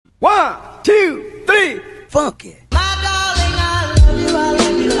1, 2, 3, funk it. My darling, I love you, I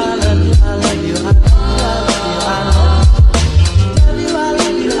love you, I love you, I love you, I love you, I love you, I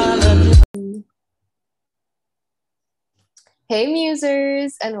love you, I love you. Hey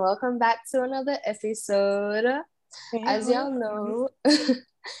musers, and welcome back to another episode. As y'all know,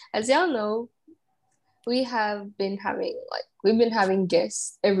 we've been having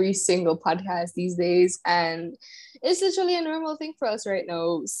guests every single podcast these days, and it's literally a normal thing for us right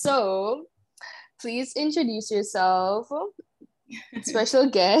now. So please introduce yourself, special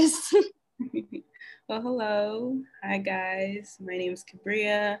guest. Well, hello. Hi, guys. My name is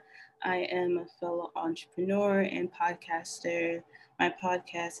Cabria. I am a fellow entrepreneur and podcaster. My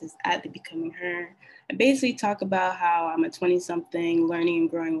podcast is At The Becoming Her. I basically talk about how I'm a 20-something learning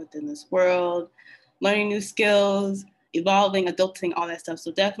and growing within this world, learning new skills, evolving, adulting, all that stuff.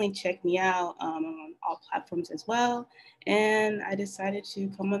 So definitely check me out. I'm on all platforms as well. And I decided to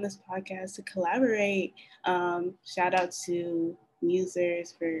come on this podcast to collaborate. Shout out to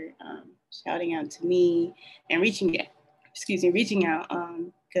Musers for shouting out to me and reaching out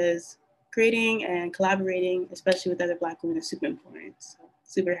because creating and collaborating, especially with other Black women, is super important. So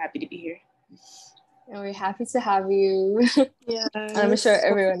super happy to be here. And we're happy to have you. Yeah, I'm sure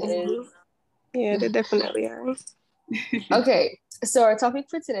everyone is. Yeah, they definitely are. Okay, so our topic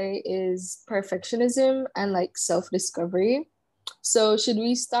for today is perfectionism and like self-discovery. So should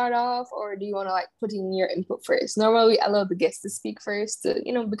we start off, or do you want to like put in your input first? Normally, I love the guests to speak first,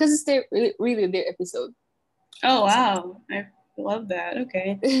 because it's really their episode. Oh, wow. I love that.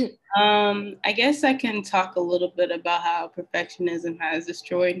 Okay. I guess I can talk a little bit about how perfectionism has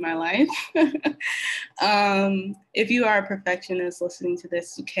destroyed my life. If you are a perfectionist listening to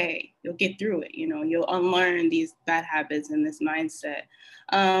this, okay, you'll get through it. You'll unlearn these bad habits and this mindset.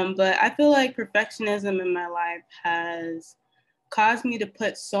 But I feel like perfectionism in my life has caused me to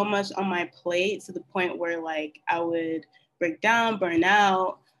put so much on my plate to the point where like I would break down, burn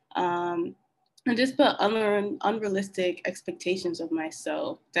out, and just put unrealistic expectations of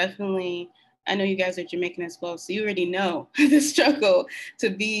myself. Definitely, I know you guys are Jamaican as well, so you already know the struggle to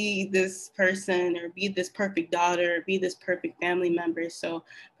be this person or be this perfect daughter, or be this perfect family member. So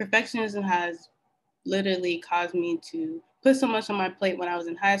perfectionism has literally caused me to put so much on my plate. When I was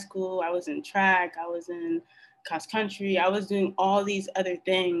in high school, I was in track, I was in cross country, I was doing all these other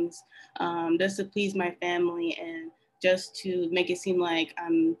things just to please my family and just to make it seem like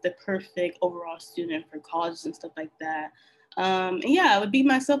I'm the perfect overall student for college and stuff like that. And yeah, I would beat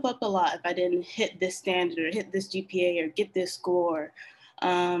myself up a lot if I didn't hit this standard or hit this GPA or get this score.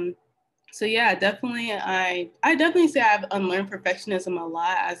 So yeah, definitely, I definitely say I've unlearned perfectionism a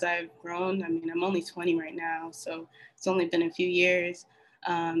lot as I've grown. I mean, I'm only 20 right now, so it's only been a few years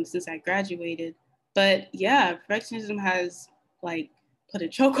since I graduated. But yeah, perfectionism has like put a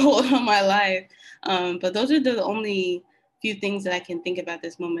chokehold on my life. But those are the only few things that I can think about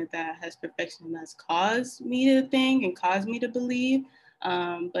this moment that has perfectionism has caused me to think and caused me to believe.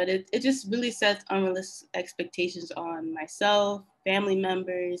 But it just really sets unrealistic expectations on myself, family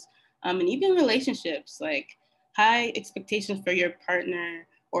members, and even relationships, like high expectations for your partner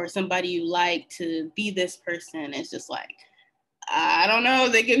or somebody you like to be this person. It's just like, I don't know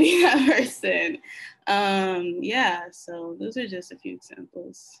if they can be that person. Yeah, so those are just a few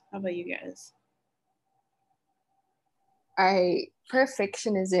examples. How about you guys?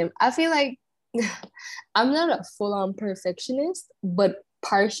 Perfectionism. I feel like I'm not a full-on perfectionist, but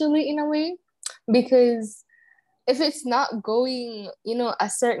partially in a way, because if it's not going, a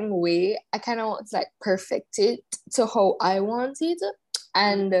certain way, I kind of want to like perfect it to how I want it.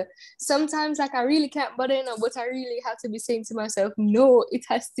 And sometimes like I really can't but I really have to be saying to myself, no, it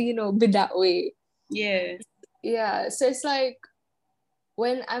has to, be that way. Yeah. Yeah. So it's like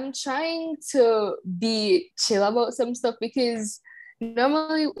when I'm trying to be chill about some stuff, because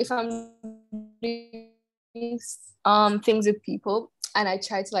normally if I'm doing things with people and I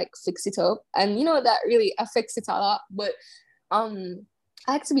try to like fix it up, and that really affects it a lot, but I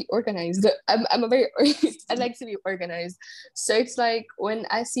like to be organized. I'm a very I like to be organized. So it's like when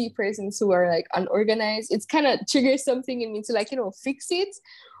I see persons who are like unorganized, it's kind of triggers something in me to like fix it.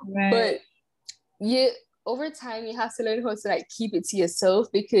 Right. But over time you have to learn how to like keep it to yourself,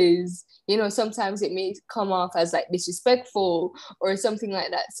 because sometimes it may come off as like disrespectful or something like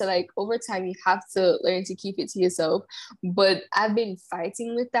that. So like over time you have to learn to keep it to yourself. But I've been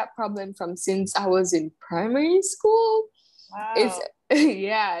fighting with that problem from since I was in primary school. Wow. It's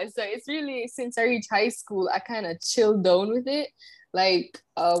yeah, so it's really since I reached high school I kind of chilled down with it. Like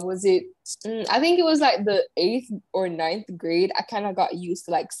was it I think it was like the 8th or 9th grade, I kind of got used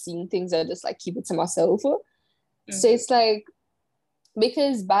to like seeing things that just like keep it to myself. So it's like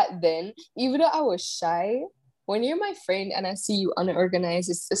Because back then, even though I was shy, when you're my friend and I see you unorganized,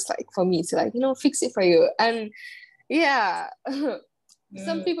 it's just like for me to like, fix it for you. And yeah,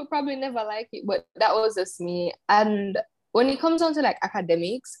 some people probably never like it, but that was just me. And when it comes down to like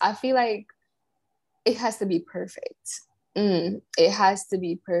academics, I feel like it has to be perfect. It has to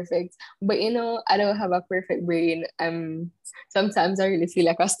be perfect. But I don't have a perfect brain. Sometimes I really feel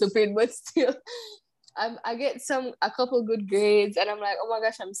like a stupid, but still, I get a couple good grades, and I'm like, oh my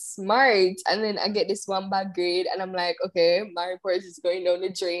gosh, I'm smart. And then I get this one bad grade, and I'm like, okay, my report is going down the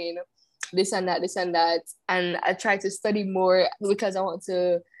drain. This and that, this and that. And I try to study more because I want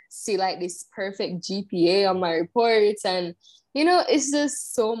to see like this perfect GPA on my reports. And it's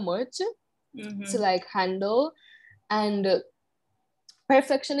just so much to like handle. And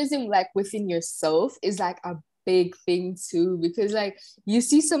perfectionism like within yourself is like a big thing too, because like you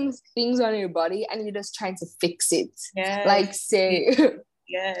see some things on your body and you're just trying to fix it. Yes. Like say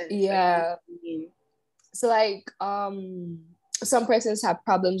yes. Yeah. So like some persons have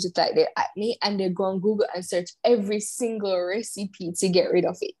problems with like their acne, and they go on Google and search every single recipe to get rid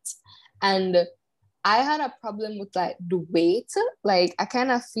of it. And I had a problem with like the weight. Like I kind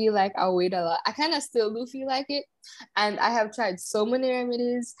of feel like I weighed a lot. I kind of still do feel like it. And I have tried so many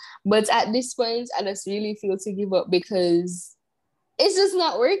remedies, but at this point, I just really feel to give up because it's just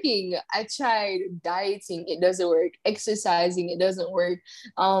not working. I tried dieting, it doesn't work. Exercising, it doesn't work.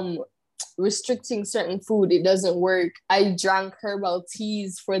 Restricting certain food, it doesn't work. I drank herbal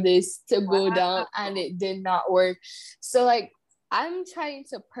teas for this to go down, and it did not work. So like I'm trying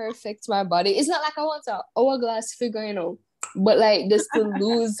to perfect my body. It's not like I want an hourglass figure, but like just to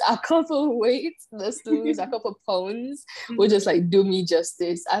lose a couple weight, just to lose a couple pounds would just like do me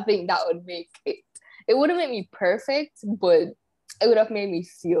justice. I think that would make it wouldn't make me perfect, but it would have made me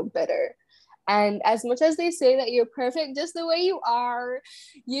feel better. And as much as they say that you're perfect just the way you are,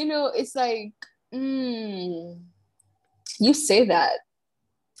 it's like, you say that,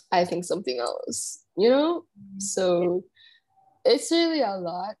 I think something else, So it's really a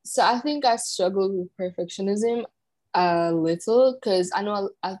lot. So I think I struggle with perfectionism a little because I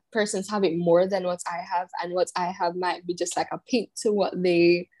know a person's have it more than what I have, and what I have might be just like a peak to what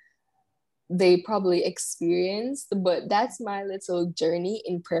they probably experienced. But that's my little journey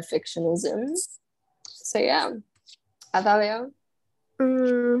in perfectionism. So yeah, Athalia.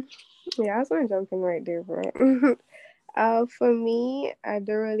 Yeah, I was gonna jump in right there, bro. For me, I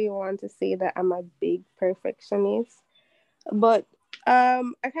don't really want to say that I'm a big perfectionist, but I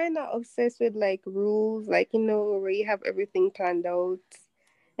kind of obsessed with like rules, like where you have everything planned out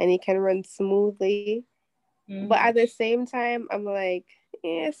and it can run smoothly. But at the same time, I'm like,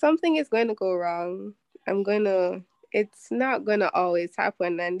 something is going to go wrong. It's not going to always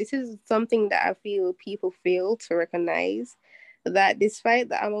happen. And this is something that I feel people fail to recognize, that despite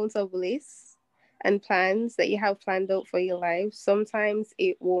the amount of lists and plans that you have planned out for your life, sometimes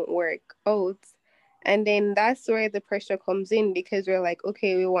it won't work out. And then that's where the pressure comes in, because we're like,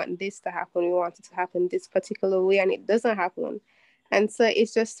 okay, we want this to happen. We want it to happen this particular way, and it doesn't happen. And so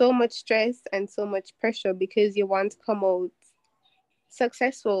it's just so much stress and so much pressure because you want to come out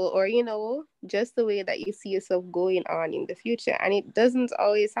successful, or, just the way that you see yourself going on in the future. And it doesn't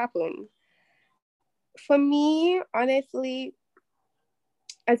always happen. For me, honestly,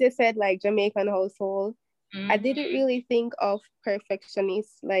 as I said, like Jamaican household, I didn't really think of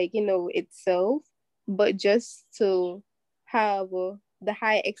perfectionist, like, itself, but just to have the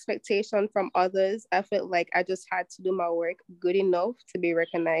high expectation from others. I felt like I just had to do my work good enough to be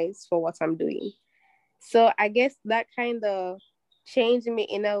recognized for what I'm doing. So I guess that kind of changed me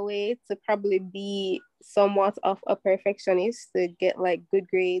in a way to probably be somewhat of a perfectionist, to get like good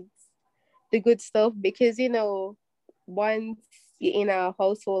grades, the good stuff, because, once you're in a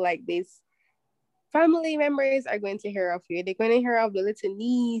household like this, family members are going to hear of you. They're going to hear of the little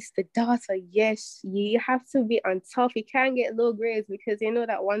niece, the daughter. Yes, you have to be on top. You can't get low grades, because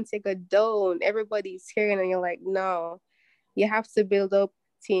that once you go down, everybody's hearing, and you're like, no, you have to build up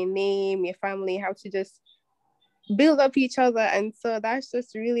to your name, your family. You have to just build up each other. And so that's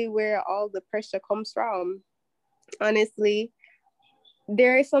just really where all the pressure comes from. Honestly,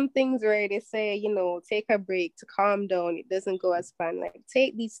 there are some things where they say, take a break to calm down. It doesn't go as planned. Like,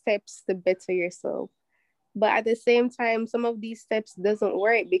 take these steps to better yourself. But at the same time, some of these steps doesn't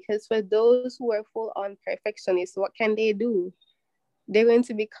work, because for those who are full on perfectionists, what can they do? They're going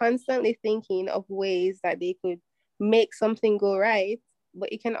to be constantly thinking of ways that they could make something go right,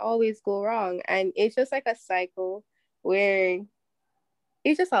 but it can always go wrong. And it's just like a cycle where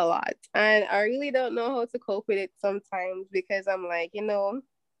it's just a lot. And I really don't know how to cope with it sometimes, because I'm like,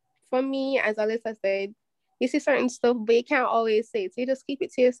 for me, as Alyssa said, you see certain stuff, but you can't always say it. So you just keep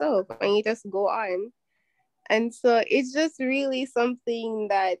it to yourself and you just go on. And so it's just really something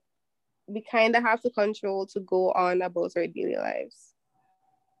that we kind of have to control to go on about our daily lives.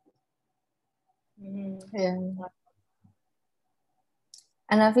 Yeah.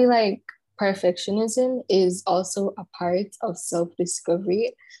 And I feel like perfectionism is also a part of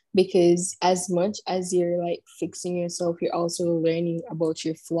self-discovery, because as much as you're like fixing yourself, you're also learning about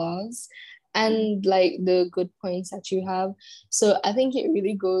your flaws and like the good points that you have. So I think it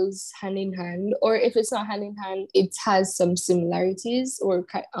really goes hand in hand, or if it's not hand in hand, it has some similarities or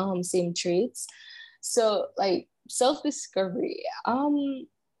same traits. So like self-discovery,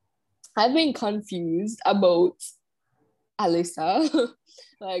 I've been confused about Alyssa.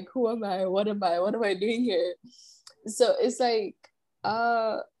 Like, who am I? What am I? What am I doing here? So it's like,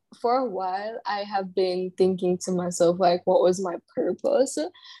 uh, for a while, I have been thinking to myself, like, what was my purpose?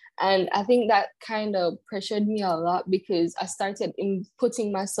 And I think that kind of pressured me a lot, because I started in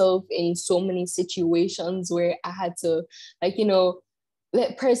putting myself in so many situations where I had to, like,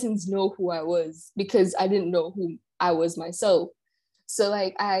 let persons know who I was, because I didn't know who I was myself. So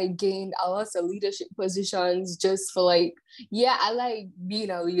like I gained a lot of leadership positions just for like, yeah, I like being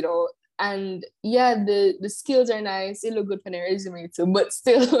a leader. And yeah, the skills are nice. It look good for the resume too. But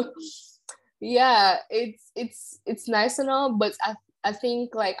still, yeah, it's nice and all. But I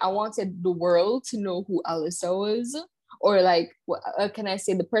think like I wanted the world to know who Alyssa was, or like what can I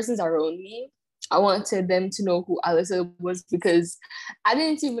say, the persons around me. I wanted them to know who Alyssa was, because I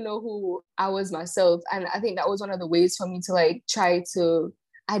didn't even know who I was myself. And I think that was one of the ways for me to like try to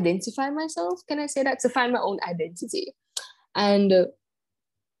identify myself. Can I say that? To find my own identity. And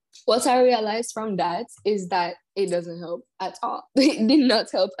what I realized from that is that it doesn't help at all. It did not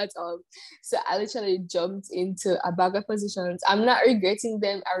help at all. So I literally jumped into a bag of positions. I'm not regretting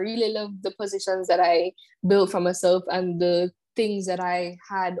them. I really love the positions that I built for myself and the things that I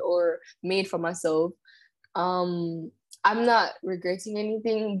had or made for myself. I'm not regretting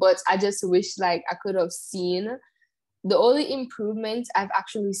anything, but I just wish like I could have seen. The only improvement I've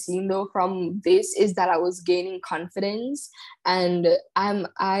actually seen though from this is that I was gaining confidence, and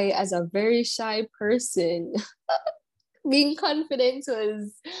I as a very shy person, being confident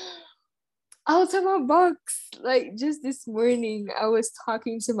was out of my box. Like just this morning, I was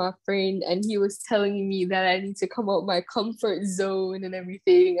talking to my friend and he was telling me that I need to come out my comfort zone and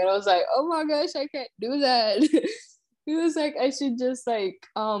everything. And I was like, oh my gosh, I can't do that. He was like, I should just like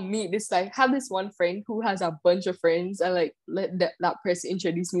meet this, like have this one friend who has a bunch of friends and like let that person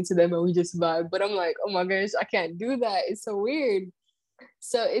introduce me to them and we just vibe. But I'm like, oh my gosh, I can't do that. It's so weird.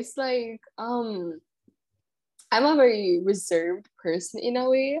 So it's like I'm a very reserved person in a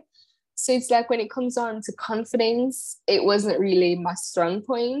way. So it's like when it comes on to confidence, it wasn't really my strong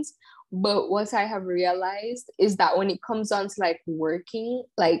point. But what I have realized is that when it comes on to like working,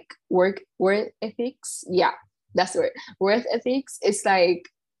 like work ethics, yeah, that's the word. Work ethics, it's like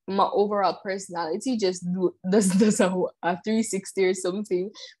my overall personality just does a 360 or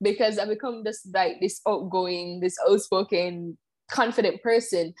something, because I become this like this outgoing, this outspoken, confident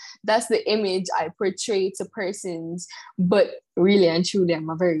person. That's the image I portray to persons, but really and truly I'm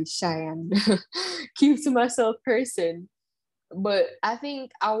a very shy and keep to myself person. But I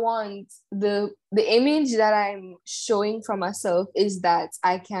think I want the image that I'm showing for myself is that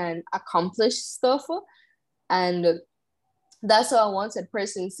I can accomplish stuff, and that's how I wanted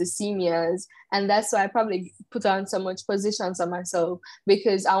persons to see me as. And that's why I probably put on so much positions on myself,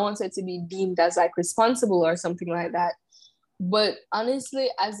 because I wanted to be deemed as like responsible or something like that. But honestly,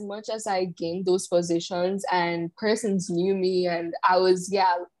 as much as I gained those positions and persons knew me and I was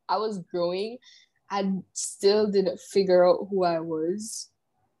growing, I still didn't figure out who I was.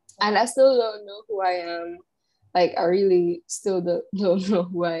 And I still don't know who I am. Like, I really still don't know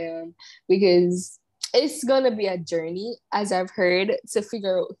who I am, because it's gonna be a journey, as I've heard, to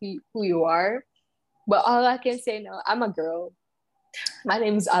figure out who you are. But all I can say now, I'm a girl. My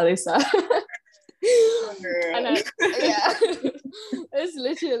name is Alyssa. And yeah, it's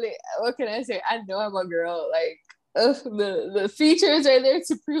literally, what can I say? I know I'm a girl. Like, the features are there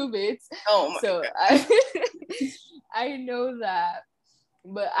to prove it. Oh my So God. I know that,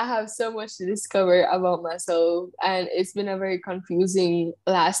 but I have so much to discover about myself, and it's been a very confusing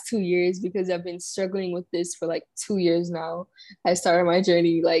last 2 years, because I've been struggling with this for like 2 years now. I started my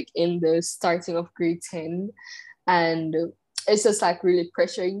journey like in the starting of grade 10, and it's just like really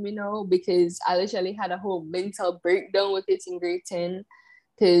pressuring me now, because I literally had a whole mental breakdown with it in grade 10,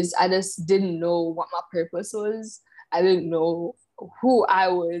 because I just didn't know what my purpose was. I didn't know who I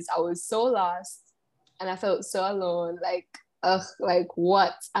was. I was so lost and I felt so alone. Like, ugh, like,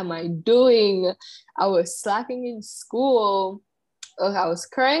 what am I doing? I was slacking in school. Ugh, I was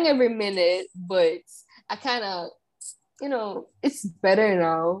crying every minute, but I kind of, it's better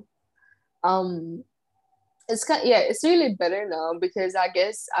now. Um, it's really better now because I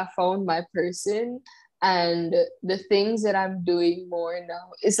guess I found my person, and the things that I'm doing more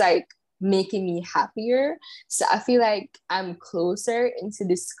now is like making me happier. So I feel like I'm closer into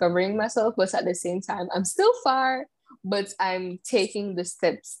discovering myself, but at the same time, I'm still far, but I'm taking the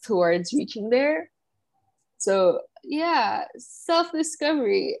steps towards reaching there. So yeah,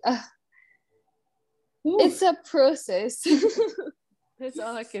 self-discovery. It's a process. That's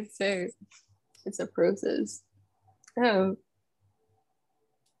all I can say. It's a process. Oh.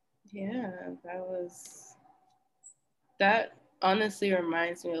 Yeah, that honestly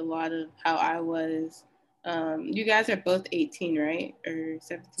reminds me a lot of how I was. You guys are both 18, right? Or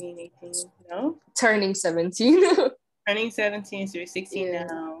 17, 18? No? Turning 17. Turning 17, so you're 16 Yeah.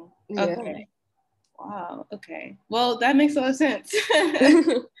 now. Yeah. Okay. Wow. Okay. Well, that makes a lot of sense.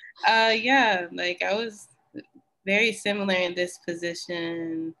 Yeah, like I was very similar in this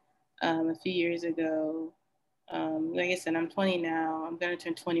position a few years ago. Like I said, I'm 20 now. I'm gonna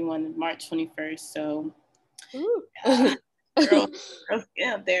turn 21 March 21st. So, girls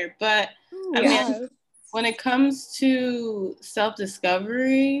get up there. But I mean, when it comes to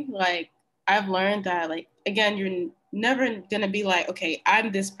self-discovery, like I've learned that, like again, you're never gonna be like, okay,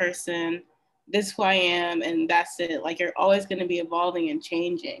 I'm this person, this is who I am, and that's it. Like you're always gonna be evolving and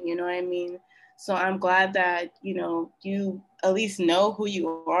changing. You know what I mean? So I'm glad that you at least know who you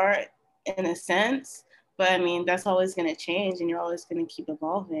are in a sense. But I mean, that's always gonna change, and you're always gonna keep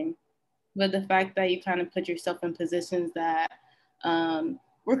evolving. But the fact that you kind of put yourself in positions that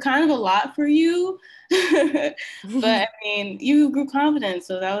were kind of a lot for you, but I mean, you grew confidence,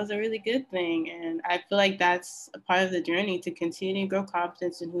 so that was a really good thing. And I feel like that's a part of the journey, to continue to grow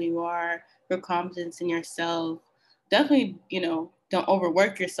confidence in who you are, grow confidence in yourself. Definitely, don't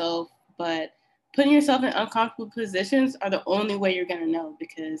overwork yourself, but putting yourself in uncomfortable positions are the only way you're going to know,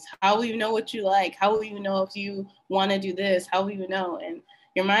 because how will you know what you like? How will you know if you want to do this? How will you know? And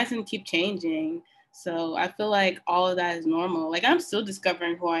your mind's going to keep changing. So I feel like all of that is normal. Like I'm still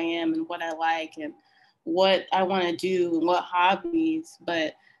discovering who I am and what I like and what I want to do and what hobbies.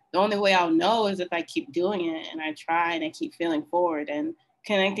 But the only way I'll know is if I keep doing it and I try and I keep feeling forward. And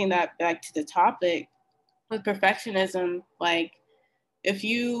connecting that back to the topic with perfectionism, like if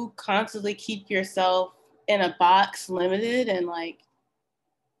you constantly keep yourself in a box limited, and like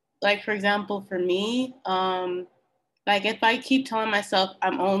for example, for me, like if I keep telling myself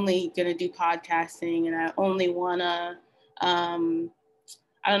I'm only gonna do podcasting and I only wanna, I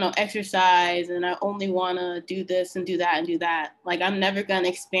don't know, exercise, and I only wanna do this and do that and do that, like I'm never gonna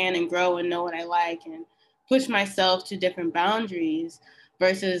expand and grow and know what I like and push myself to different boundaries.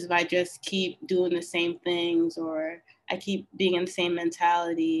 Versus if I just keep doing the same things, or I keep being in the same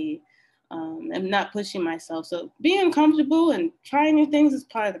mentality, I'm not pushing myself. So being uncomfortable and trying new things is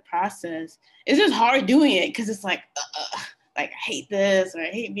part of the process. It's just hard doing it because it's like I hate this, or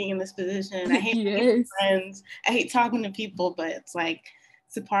I hate being in this position. I hate being friends. I hate talking to people, but it's like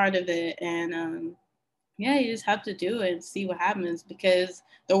it's a part of it. And yeah, you just have to do it and see what happens, because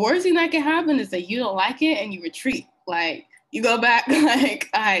the worst thing that can happen is that you don't like it and you retreat. Like you go back like,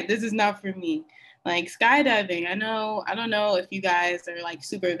 all right, this is not for me. Like skydiving, I don't know if you guys are like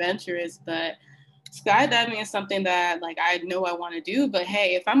super adventurous, but skydiving is something that like I know I want to do. But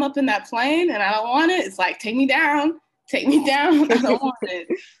hey, if I'm up in that plane and I don't want it, it's like take me down. I don't want it.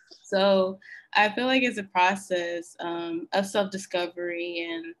 So I feel like it's a process of self-discovery,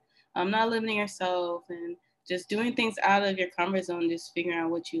 and not limiting yourself, and just doing things out of your comfort zone, just figuring out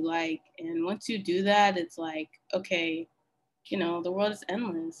what you like. And once you do that, it's like, okay, the world is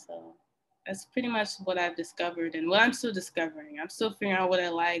endless. So that's pretty much what I've discovered and what I'm still discovering. I'm still figuring out what I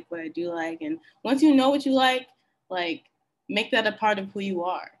like, what I do like. And once you know what you like, make that a part of who you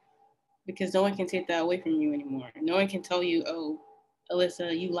are, because no one can take that away from you anymore. No one can tell you, oh,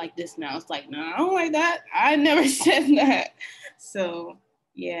 Alyssa, you like this now. It's like, no, I don't like that. I never said that. So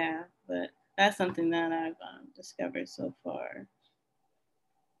yeah, but that's something that I've discovered so far.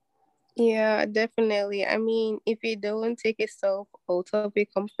 Yeah, definitely. I mean, if you don't take yourself out of your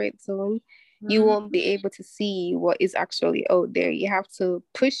comfort zone, you won't be able to see what is actually out there. You have to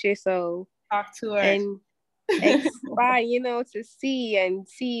push yourself, talk to her, and expand, to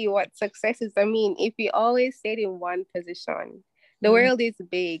see what success is. I mean, if you always stayed in one position, the world is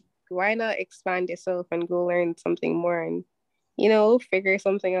big. Why not expand yourself and go learn something more and, figure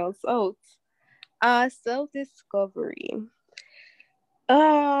something else out? Self-discovery.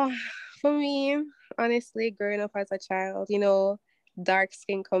 For me, honestly, growing up as a child, dark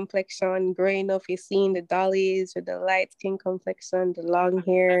skin complexion, growing up, you seeing the dollies with the light skin complexion, the long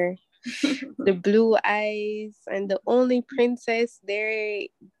hair, the blue eyes, and the only princess there,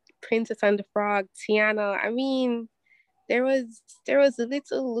 Princess and the Frog, Tiana. I mean, there was a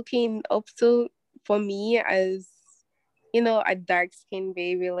little looking up to for me as a dark skinned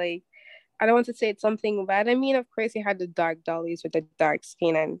baby. Like, I don't want to say it's something bad. I mean, of course, you had the dark dollies with the dark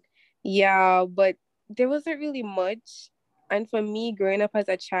skin, and yeah, but there wasn't really much. And for me, growing up as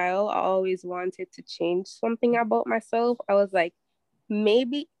a child, I always wanted to change something about myself. I was like,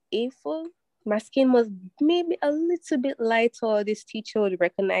 maybe if my skin was maybe a little bit lighter, this teacher would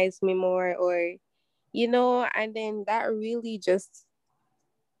recognize me more, or and then that really just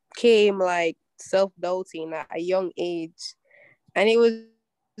came like self-doubting at a young age. And it was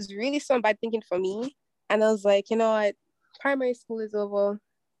really some bad thinking for me. And I was like, you know what? Primary school is over.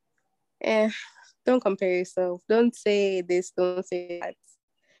 Eh, don't compare yourself. Don't say this, don't say that.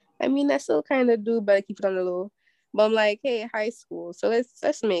 I mean, I still kind of do, but I keep it on the low. But I'm like, hey, high school. So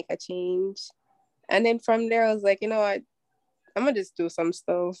let's make a change. And then from there, I was like, you know what? I'm gonna just do some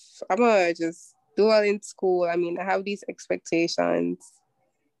stuff. I'm gonna just do well in school. I mean, I have these expectations.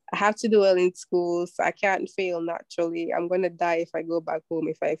 I have to do well in school, so I can't fail naturally. I'm gonna die if I go back home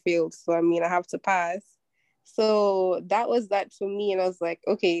if I fail. So I mean, I have to pass. So that was that for me, and I was like,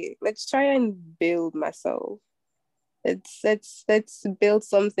 okay, let's try and build myself. Let's build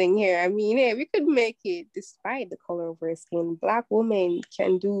something here. I mean, hey, we could make it despite the color of our skin. Black women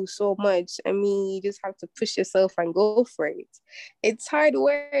can do so much. I mean, you just have to push yourself and go for it. It's hard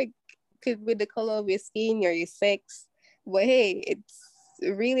work, could with the color of your skin or your sex, but hey, it's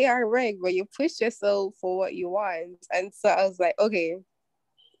really hard work. But you push yourself for what you want, and so I was like, okay,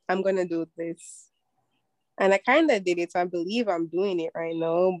 I'm gonna do this. And I kind of did it. So I believe I'm doing it right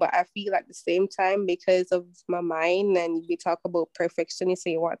now. But I feel at the same time, because of my mind, and we talk about perfectionism, so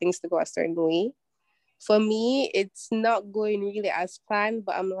you want things to go a certain way. For me, it's not going really as planned,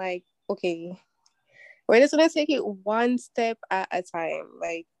 but I'm like, okay, we're just going to take it one step at a time.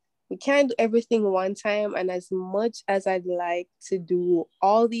 Like, we can't do everything one time. And as much as I'd like to do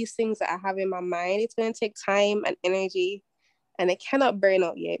all these things that I have in my mind, it's going to take time and energy, and I cannot burn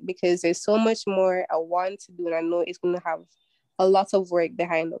out yet because there's so much more I want to do, and I know it's going to have a lot of work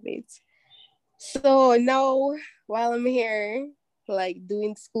behind of it. So now, while I'm here, like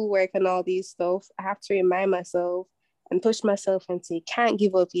doing schoolwork and all these stuff, I have to remind myself and push myself and say, can't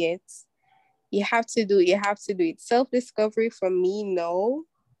give up yet. You have to do it. You have to do it. Self-discovery for me, no.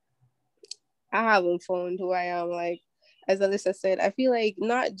 I haven't found who I am. Like, as Alyssa said, I feel like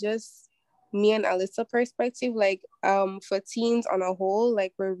not just me and Alyssa perspective, like for teens on a whole,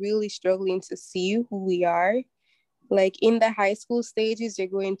 like we're really struggling to see who we are. Like in the high school stages, you're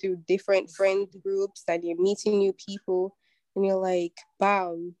going through different friend groups and you're meeting new people, and you're like,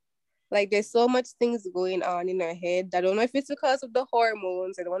 bam. Like there's so much things going on in our head. I don't know if it's because of the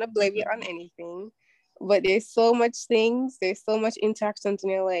hormones. I don't want to blame it on anything. But there's so much things, there's so much interactions,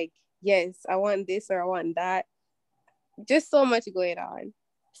 and you're like, yes, I want this or I want that. Just so much going on.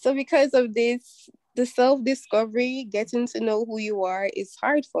 So because of this, the self-discovery, getting to know who you are is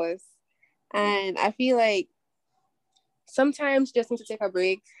hard for us. And I feel like sometimes you just need to take a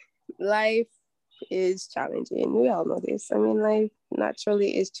break. Life is challenging. We all know this. I mean, life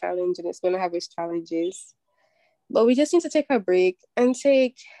naturally is challenging. It's going to have its challenges. But we just need to take a break and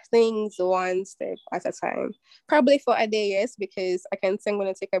take things one step at a time. Probably for a day, yes, because I can say I'm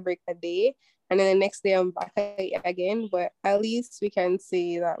going to take a break a day, and then the next day I'm back again. But at least we can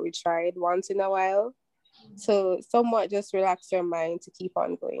say that we tried once in a while. So somewhat just relax your mind to keep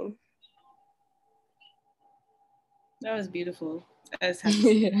on going. That was beautiful. That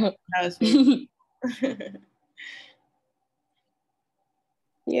Yeah. was beautiful.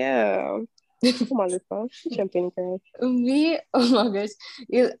 Yeah. Come on, Lisa. Champagne girl. Me, oh my gosh,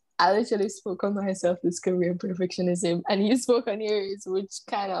 I literally spoke on my self-discovery and perfectionism, and you spoke on yours, which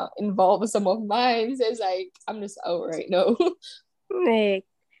kind of involves some of mine. So it's like I'm just out right now. Hey,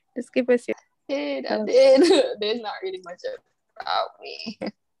 just give us your. I did. There's not really much about me.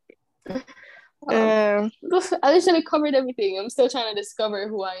 I literally covered everything. I'm still trying to discover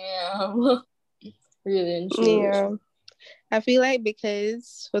who I am. Really and truly. Yeah. I feel like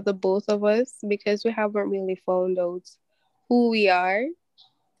because for the both of us, because we haven't really found out who we are,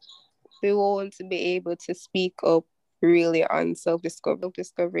 we won't be able to speak up really on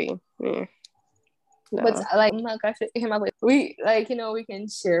self-discovery. Yeah. No. But like, oh my gosh, we like, we can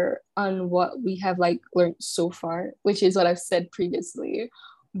share on what we have like learned so far, which is what I've said previously.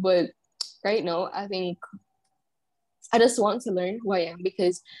 But right now, I think I just want to learn who I am,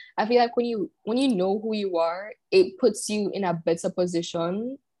 because I feel like when you know who you are, it puts you in a better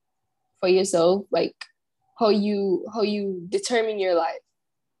position for yourself, like how you determine your life.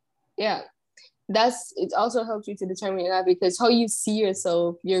 Yeah, that's it. Also helps you to determine your life, because how you see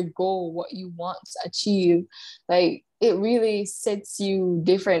yourself, your goal, what you want to achieve, like it really sets you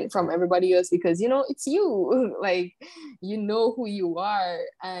different from everybody else, because you know it's you. Like you know who you are,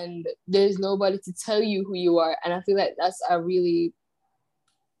 and there's nobody to tell you who you are. And I feel like that's a really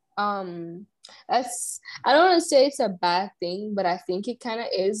um that's, I don't want to say it's a bad thing, but I think it kind of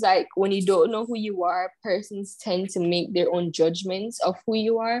is. Like when you don't know who you are, persons tend to make their own judgments of who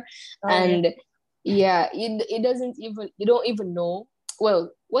you are. Oh, yeah. And yeah, it doesn't even, you don't even know.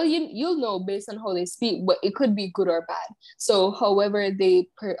 Well, you'll know based on how they speak, but it could be good or bad. So however they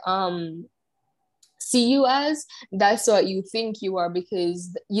see you as, that's what you think you are,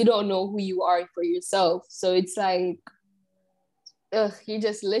 because you don't know who you are for yourself. So it's like, you're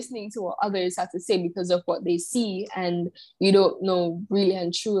just listening to what others have to say because of what they see, and you don't know really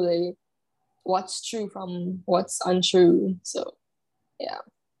and truly what's true from what's untrue. So yeah.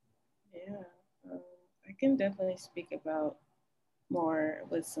 Yeah. I can definitely speak about more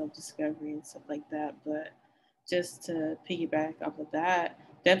with self-discovery and stuff like that, but just to piggyback off of that,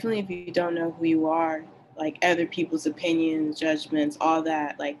 definitely if you don't know who you are, like other people's opinions, judgments, all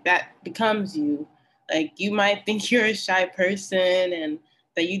that, like that becomes you. Like you might think you're a shy person and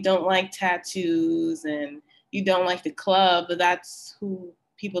that you don't like tattoos and you don't like the club, but that's who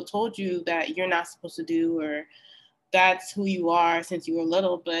people told you that you're not supposed to do, or that's who you are since you were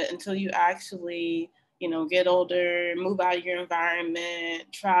little. But until you actually, get older, move out of your environment,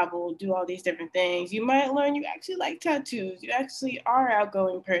 travel, do all these different things, you might learn you actually like tattoos. You actually are an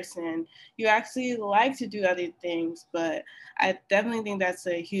outgoing person. You actually like to do other things. But I definitely think that's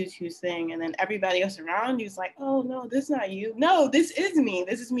a huge, huge thing. And then everybody else around you is like, oh, no, this is not you. No, this is me.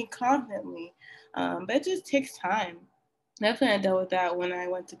 This is me confidently. But it just takes time. Definitely I dealt with that when I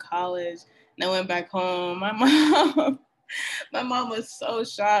went to college and I went back home. My mom was so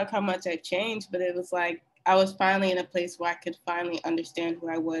shocked how much I changed, but it was like I was finally in a place where I could finally understand who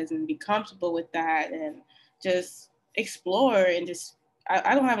I was and be comfortable with that and just explore and just.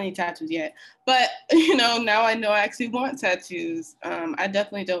 I don't have any tattoos yet, but now I know I actually want tattoos. I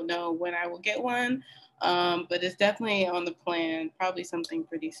definitely don't know when I will get one, but it's definitely on the plan. Probably something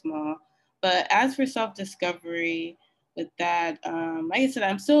pretty small. But as for self-discovery, with that, like I said,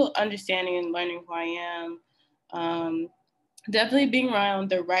 I'm still understanding and learning who I am. Um, Definitely being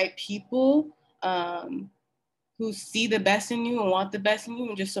around the right people who see the best in you and want the best in you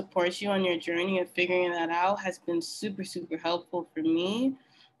and just support you on your journey of figuring that out has been super, super helpful for me.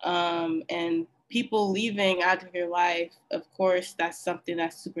 And people leaving out of your life, of course, that's something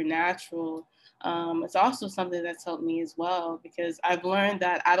that's supernatural. It's also something that's helped me as well, because I've learned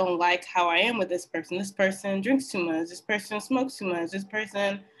that I don't like how I am with this person. This person drinks too much. This person smokes too much. This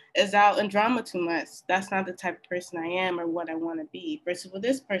person is out in drama too much. That's not the type of person I am or what I want to be. Versus with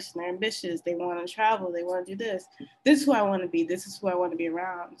this person, they're ambitious. They want to travel. They want to do this. This is who I want to be. This is who I want to be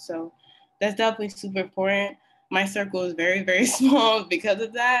around. So that's definitely super important. My circle is very, very small because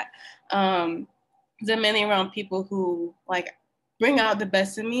of that. I'm mainly around people who like bring out the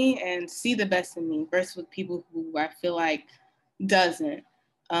best in me and see the best in me, versus with people who I feel like doesn't.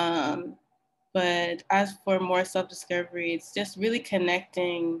 But as for more self-discovery, it's just really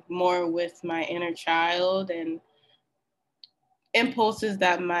connecting more with my inner child and impulses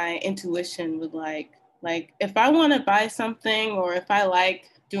that my intuition would like. Like if I want to buy something or if I like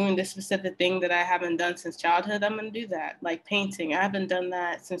doing this specific thing that I haven't done since childhood, I'm going to do that. Like painting, I haven't done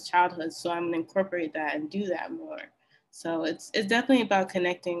that since childhood, so I'm going to incorporate that and do that more. So it's definitely about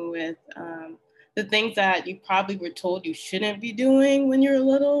connecting with the things that you probably were told you shouldn't be doing when you're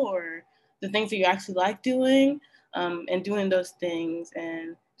little, or the things that you actually like doing, and doing those things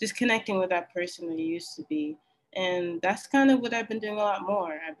and just connecting with that person that you used to be. And that's kind of what I've been doing a lot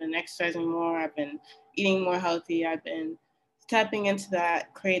more. I've been exercising more. I've been eating more healthy. I've been tapping into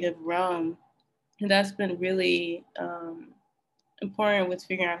that creative realm. And that's been really important with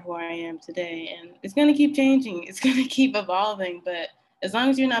figuring out who I am today. And it's going to keep changing. It's going to keep evolving. But as long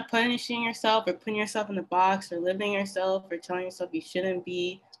as you're not punishing yourself or putting yourself in a box or limiting yourself or telling yourself you shouldn't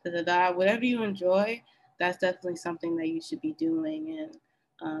be, whatever you enjoy, that's definitely something that you should be doing.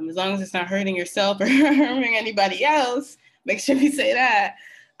 And as long as it's not hurting yourself or hurting anybody else, make sure you say that.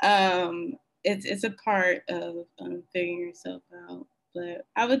 It's a part of figuring yourself out. But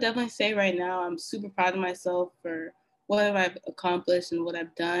I would definitely say right now I'm super proud of myself for what I've accomplished and what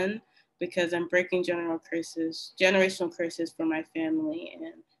I've done, because I'm breaking generational curses for my family,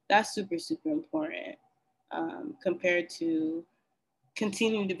 and that's super, super important. compared to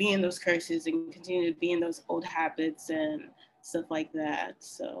continue to be in those curses and continue to be in those old habits and stuff like that.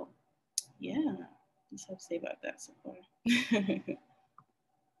 So yeah, that's what I have to say about that so far.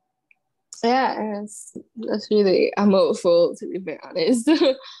 Yeah, that's really, I'm hopeful, to be very honest.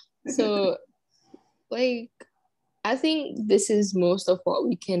 So, like, I think this is most of what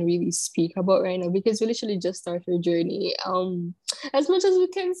we can really speak about right now because we literally just started our journey. As much as we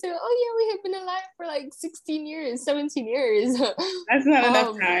can say, oh yeah, we have been alive for like 16 years, 17 years. That's not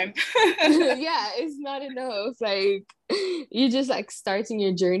enough time. Yeah, it's not enough. Like, you just like starting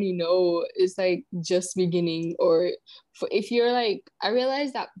your journey. No, it's like just beginning. Or if you're like, I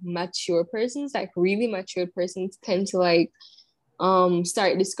realize that mature persons, like really mature persons, tend to like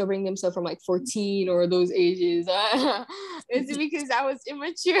start discovering themselves from like 14 or those ages. It's because I was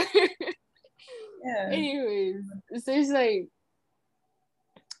immature. Yeah. Anyways, so it's like,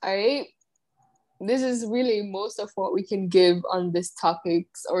 all right, this is really most of what we can give on this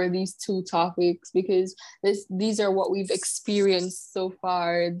topics or these two topics because these are what we've experienced so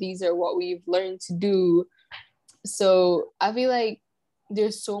far. These are what we've learned to do. So I feel like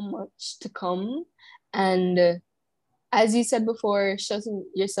there's so much to come, and as you said before, shutting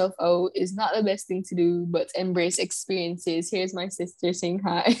yourself out is not the best thing to do, but embrace experiences. Here's my sister saying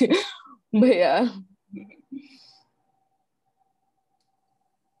hi. But yeah.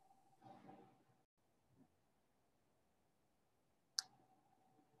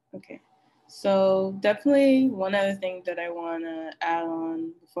 Okay. So definitely one other thing that I want to add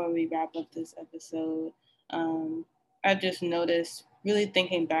on before we wrap up this episode, I just noticed really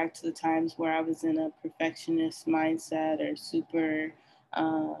thinking back to the times where I was in a perfectionist mindset or super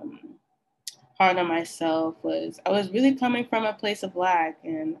hard on myself was I was really coming from a place of lack.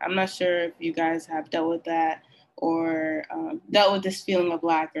 And I'm not sure if you guys have dealt with that or dealt with this feeling of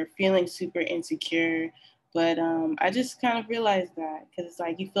lack or feeling super insecure. But I just kind of realized that because it's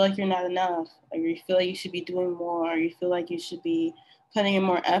like you feel like you're not enough, or you feel like you should be doing more, or you feel like you should be putting in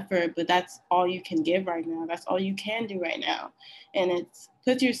more effort, but that's all you can give right now. That's all you can do right now. And it's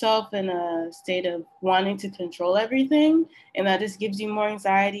puts yourself in a state of wanting to control everything. And that just gives you more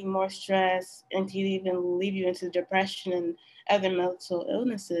anxiety, more stress, and can even leave you into depression and other mental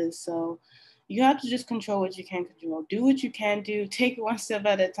illnesses. So you have to just control what you can control. Do what you can do. Take it one step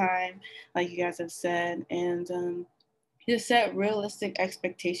at a time, like you guys have said. And just set realistic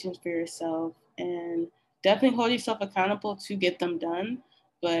expectations for yourself and definitely hold yourself accountable to get them done.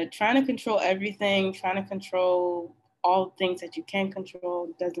 But trying to control everything, trying to control all the things that you can control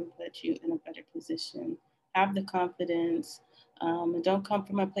doesn't put you in a better position. Have the confidence and don't come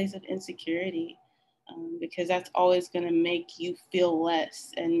from a place of insecurity because that's always going to make you feel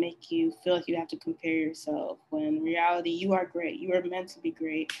less and make you feel like you have to compare yourself when in reality you are great. You are meant to be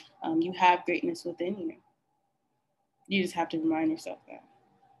great. You have greatness within you. You just have to remind yourself that.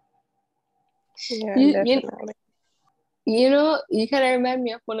 Yeah, definitely. You know, you kind of remind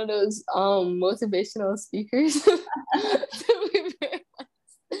me of one of those motivational speakers.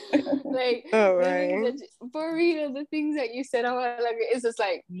 Like, oh, right. For real, the things that you said, like, it's just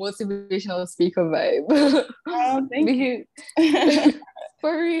like motivational speaker vibe. Oh, thank you.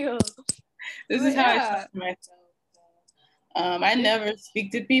 For real. This is how I talk to myself. I never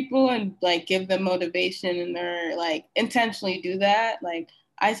speak to people and like give them motivation and they're like intentionally do that. Like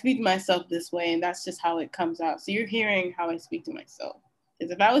I speak to myself this way and that's just how it comes out. So you're hearing how I speak to myself.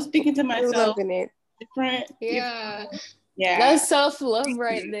 Because if I was speaking to myself different. Yeah. Yeah. That's self-love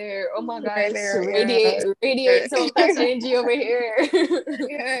right there. Oh my gosh. Right there, radiate some of that energy over here. Yeah,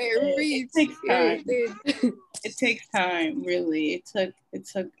 it takes time. It takes time, really. It took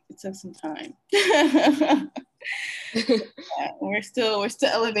some time. Yeah, we're still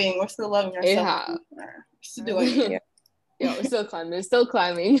elevating. We're still loving ourselves. Yeah. We're still doing it. Yeah, we're still climbing. Still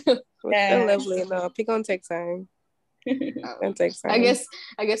climbing. We're still leveling up. It's gonna take time. It takes time. I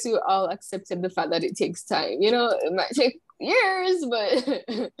guess we all accepted the fact that it takes time. You know, it might take years, but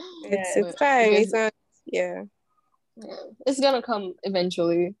it's time. It's not. Yeah. It's gonna come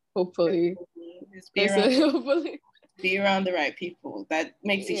eventually. Hopefully. Hopefully. Be around the right people. That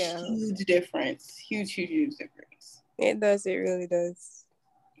makes a huge difference. Huge difference. It does. It really does.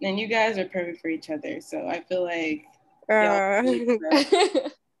 And you guys are perfect for each other. So I feel like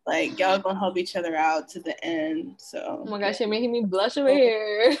y'all gonna help each other out to the end. So oh my gosh, you're making me blush over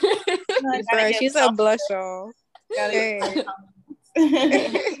here. She's a blusher. Hey.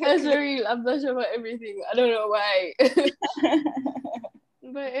 That's very I blush about everything. I don't know why.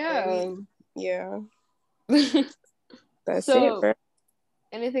 But yeah. That's so, it, bro.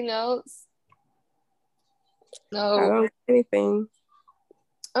 Anything else? No. I don't have anything.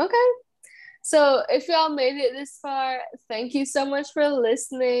 Okay. So if y'all made it this far, thank you so much for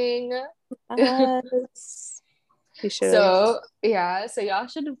listening. Yes. You should. So yeah, so y'all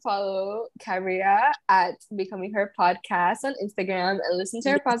should follow Caria at Becoming Her Podcast on Instagram and listen to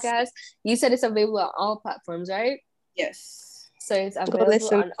her podcast. You said it's available on all platforms, right? Yes. So it's Go available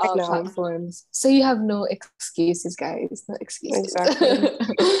listen on right all now. platforms. So you have no excuses, guys. No excuses. Exactly.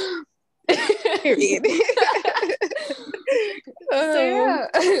 Period. So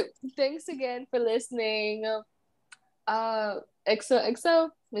yeah, thanks again for listening. XOXO,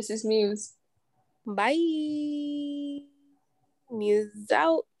 Mrs. Muse. Bye. Muse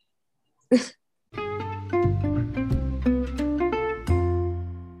out.